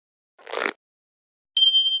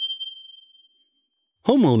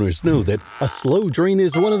Homeowners know that a slow drain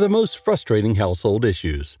is one of the most frustrating household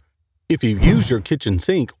issues. If you use your kitchen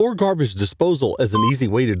sink or garbage disposal as an easy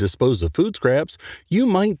way to dispose of food scraps, you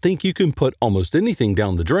might think you can put almost anything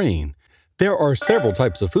down the drain. There are several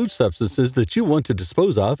types of food substances that you want to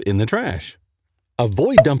dispose of in the trash.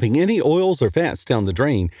 Avoid dumping any oils or fats down the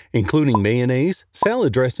drain, including mayonnaise,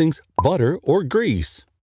 salad dressings, butter, or grease.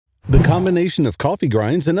 The combination of coffee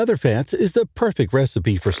grinds and other fats is the perfect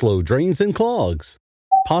recipe for slow drains and clogs.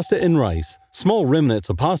 Pasta and rice. Small remnants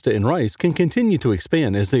of pasta and rice can continue to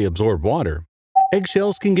expand as they absorb water.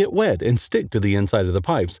 Eggshells can get wet and stick to the inside of the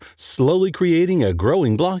pipes, slowly creating a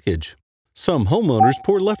growing blockage. Some homeowners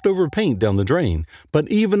pour leftover paint down the drain, but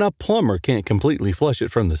even a plumber can't completely flush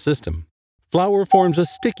it from the system. Flour forms a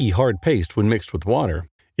sticky, hard paste when mixed with water.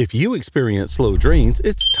 If you experience slow drains,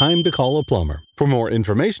 it's time to call a plumber. For more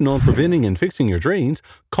information on preventing and fixing your drains,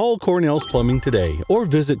 call Cornell's Plumbing today or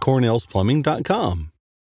visit cornellsplumbing.com.